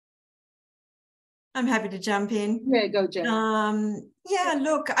 I'm happy to jump in. Yeah, go, Jen. Yeah,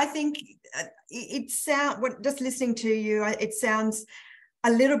 look, I think just listening to you, it sounds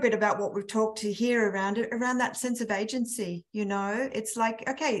a little bit about what we've talked to here around that sense of agency. It's like,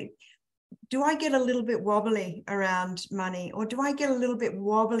 okay, do I get a little bit wobbly around money, or do I get a little bit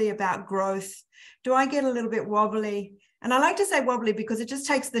wobbly about growth? Do I get a little bit wobbly? And I like to say wobbly because it just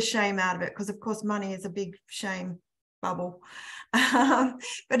takes the shame out of it, because of course money is a big shame bubble.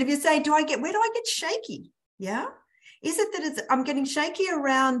 But if you say, where do I get shaky? Yeah. Is it that I'm getting shaky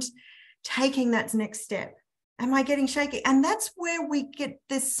around taking that next step Am I getting shaky? And that's where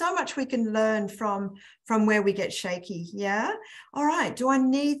there's so much we can learn from where we get shaky. Yeah. All right. Do I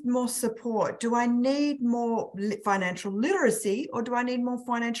need more support? Do I need more financial literacy, or do I need more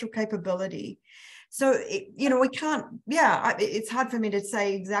financial capability? So, we can't, it's hard for me to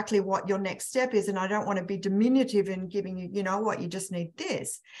say exactly what your next step is. And I don't want to be diminutive in giving you, you just need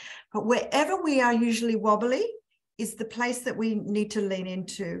this. But wherever we are usually wobbly is the place that we need to lean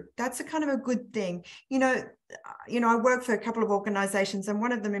into. That's a kind of a good thing. I work for a couple of organizations, and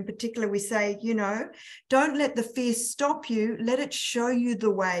one of them in particular, we say, don't let the fear stop you, let it show you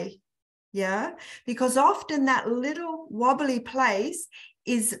the way. Yeah, because often that little wobbly place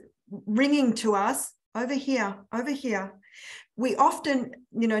is ringing to us over here. We often,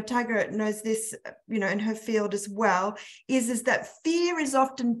 Tiger knows this, in her field as well, is that fear is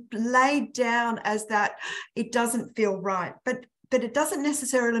often laid down as that it doesn't feel right, but it doesn't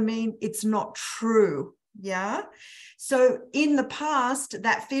necessarily mean it's not true. Yeah. So in the past,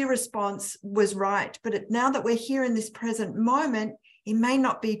 that fear response was right, but now that we're here in this present moment, it may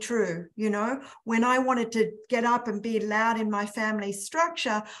not be true. When I wanted to get up and be loud in my family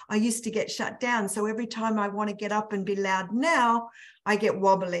structure, I used to get shut down. So every time I want to get up and be loud now, I get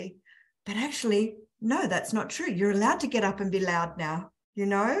wobbly. But actually, no, that's not true. You're allowed to get up and be loud now,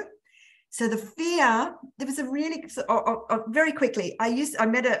 So the fear, there was a really, very quickly, I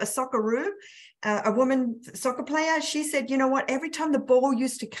met a Socceroo, a woman soccer player. She said, you know what, every time the ball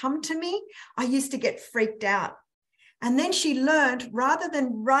used to come to me, I used to get freaked out. And then she learned, rather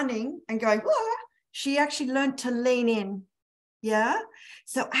than running and going, whoa, she actually learned to lean in. Yeah.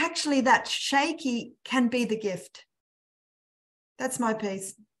 So actually that shaky can be the gift. That's my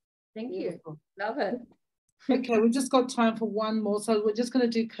piece. Thank you. Love it. Okay, we've just got time for one more. So we're just going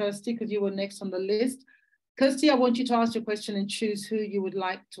to do Kirsty, because you were next on the list. Kirsty, I want you to ask your question and choose who you would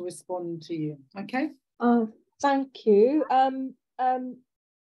like to respond to you. Okay? Thank you.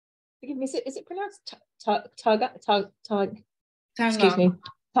 Forgive me, is it pronounced Tanga? Excuse me.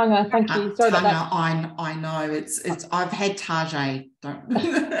 Tanga, thank you. Sorry about that. I know. It's I've had Tajay.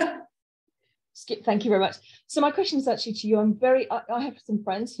 Thank you very much. So my question is actually to you. I have some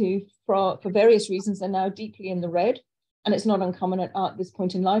friends who, for various reasons, are now deeply in the red, and it's not uncommon at this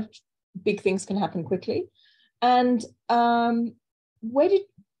point in life. Big things can happen quickly. And what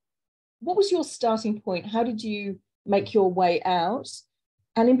was your starting point? How did you make your way out?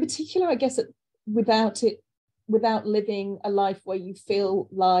 And in particular, I guess without living a life where you feel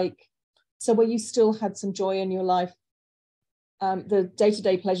like, so where you still had some joy in your life, the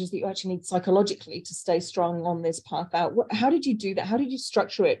day-to-day pleasures that you actually need psychologically to stay strong on this path out. How did you do that? How did you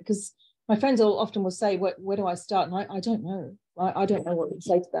structure it? Because my friends often will say, where do I start? And I don't know. I don't know what to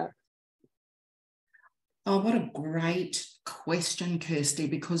say to that. Oh, what a great question, Kirsty,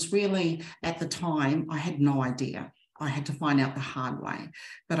 because really at the time I had no idea. I had to find out the hard way.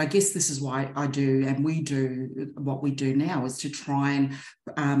 But I guess this is why I do, and we do what we do now, is to try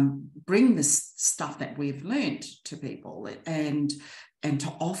and bring this stuff that we've learned to people and to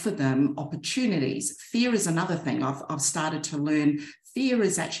offer them opportunities. Fear is another thing I've started to learn. Fear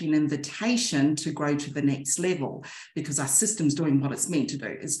is actually an invitation to grow to the next level, because our system's doing what it's meant to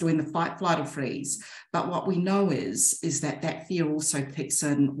do. It's doing the fight, flight, or freeze. But what we know is that fear also kicks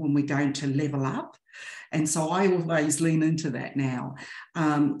in when we're going to level up. And so I always lean into that now.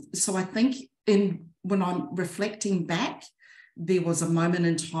 So I think when I'm reflecting back, there was a moment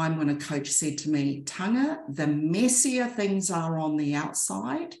in time when a coach said to me, Tanga, the messier things are on the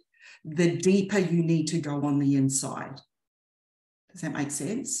outside, the deeper you need to go on the inside. Does that make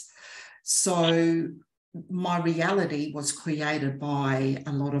sense? So my reality was created by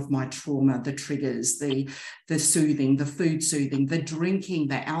a lot of my trauma, the triggers, the soothing, the food soothing, the drinking,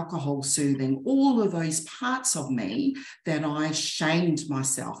 the alcohol soothing, all of those parts of me that I shamed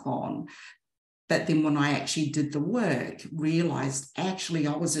myself on. But then when I actually did the work, realized actually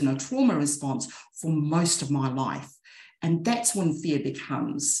I was in a trauma response for most of my life. And that's when fear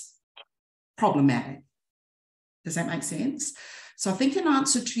becomes problematic. Does that make sense? So I think an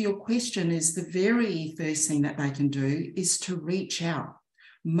answer to your question is the very first thing that they can do is to reach out.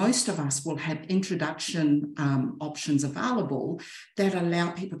 Most of us will have introduction options available that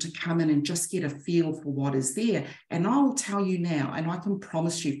allow people to come in and just get a feel for what is there. And I will tell you now, and I can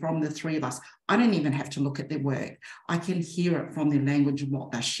promise you from the three of us, I don't even have to look at their work. I can hear it from their language and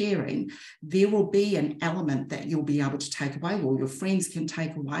what they're sharing. There will be an element that you'll be able to take away, or your friends can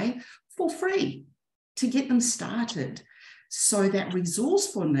take away for free to get them started. So that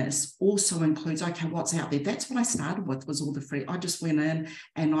resourcefulness also includes, okay, what's out there? That's what I started with, was all the free. I just went in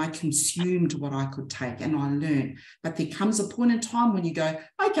and I consumed what I could take and I learned. But there comes a point in time when you go,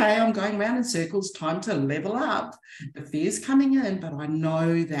 okay, I'm going around in circles, time to level up. The fear's coming in, but I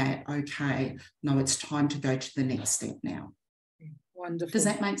know that, okay, no, it's time to go to the next step now. Wonderful. Does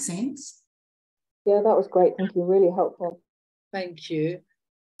that make sense? Yeah, that was great. Thank you. Really helpful. Thank you.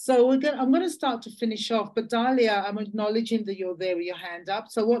 So I'm going to start to finish off, but Dahlia, I'm acknowledging that you're there with your hand up.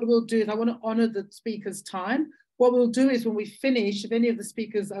 So what we'll do is I want to honor the speaker's time. What we'll do is when we finish, if any of the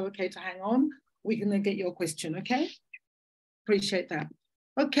speakers are okay to hang on, we can then get your question, okay? Appreciate that.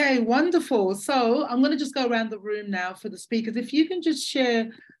 Okay, wonderful. So I'm going to just go around the room now for the speakers. If you can just share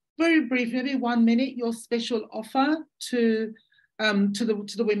very briefly, maybe 1 minute, your special offer to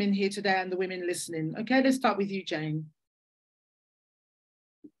the women here today and the women listening. Okay, let's start with you, Jane.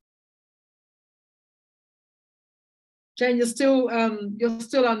 Jane, you're still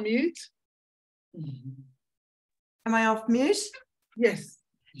on mute. Am I off mute? Yes.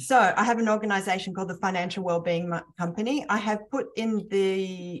 So I have an organization called the Financial Wellbeing Company. I have put in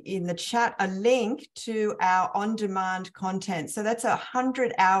the chat a link to our on-demand content. So that's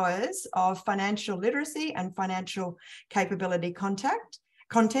 100 hours of financial literacy and financial capability content.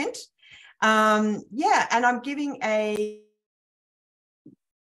 Yeah, and I'm giving a...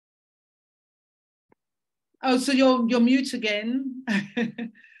 Oh, so you're mute again. Okay.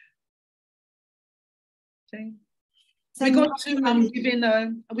 So we got to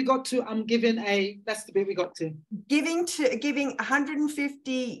giving a, that's the bit we got to. Giving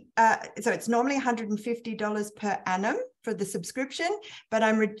 150, so it's normally $150 per annum for the subscription, but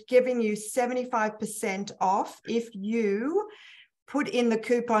I'm giving you 75% off if you put in the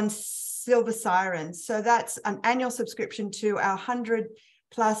coupon Silver Sirens. So that's an annual subscription to our 100+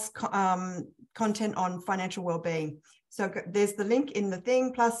 content on financial wellbeing. So there's the link in the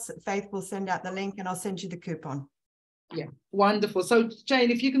thing, plus Faith will send out the link and I'll send you the coupon. Yeah, wonderful. So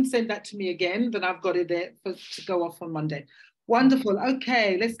Jane, if you can send that to me again, then I've got it there to go off on Monday. Wonderful.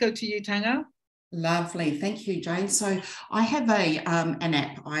 Okay, let's go to you, Tanga. Lovely. Thank you, Jane. So I have an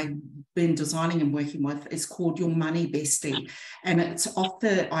app I've been designing and working with. It's called Your Money Bestie. And it's off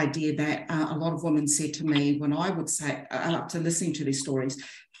the idea that a lot of women said to me when I would say, after listening to these stories,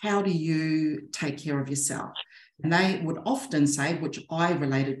 how do you take care of yourself? And they would often say, which I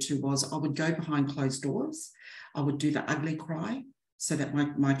related to, was I would go behind closed doors. I would do the ugly cry so that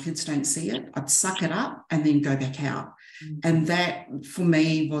my kids don't see it. I'd suck it up and then go back out. And that for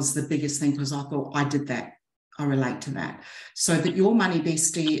me was the biggest thing, because I thought I did that. I relate to that. So that Your Money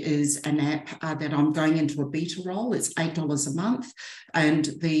Bestie is an app that I'm going into a beta role. It's $8 a month. And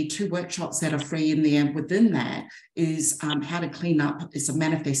the 2 workshops that are free in there within that is how to clean up. It's a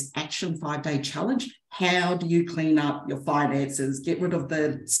manifest action 5-day challenge. How do you clean up your finances, get rid of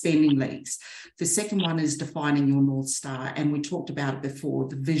the spending leaks? The second one is defining your North Star. And we talked about it before,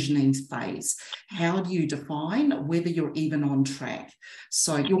 the visioning phase. How do you define whether you're even on track?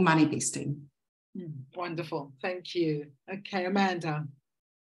 So Your Money Bestie. Wonderful. Thank you. Okay, Amanda.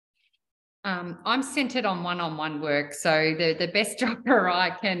 I'm centered on one-on-one work. So the best offer I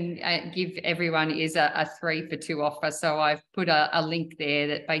can give everyone is a 3 for 2 offer. So I've put a link there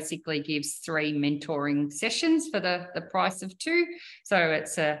that basically gives 3 mentoring sessions for the price of 2. So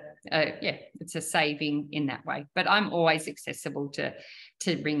it's it's a saving in that way. But I'm always accessible to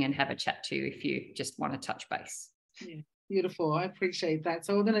ring and have a chat to you if you just want to touch base. Yeah, beautiful. I appreciate that.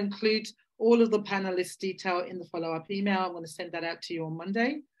 So we're going to include all of the panelists' detail in the follow-up email. I'm going to send that out to you on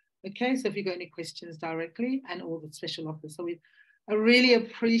Monday. Okay, so if you've got any questions directly, and all the special offers. So I really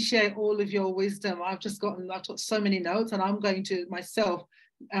appreciate all of your wisdom. I've got so many notes, and I'm going to myself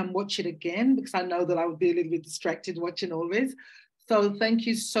watch it again, because I know that I would be a little bit distracted watching all this. So thank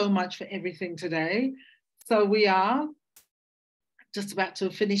you so much for everything today. So we are just about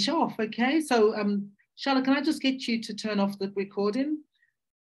to finish off. Okay, so Charlotte, can I just get you to turn off the recording?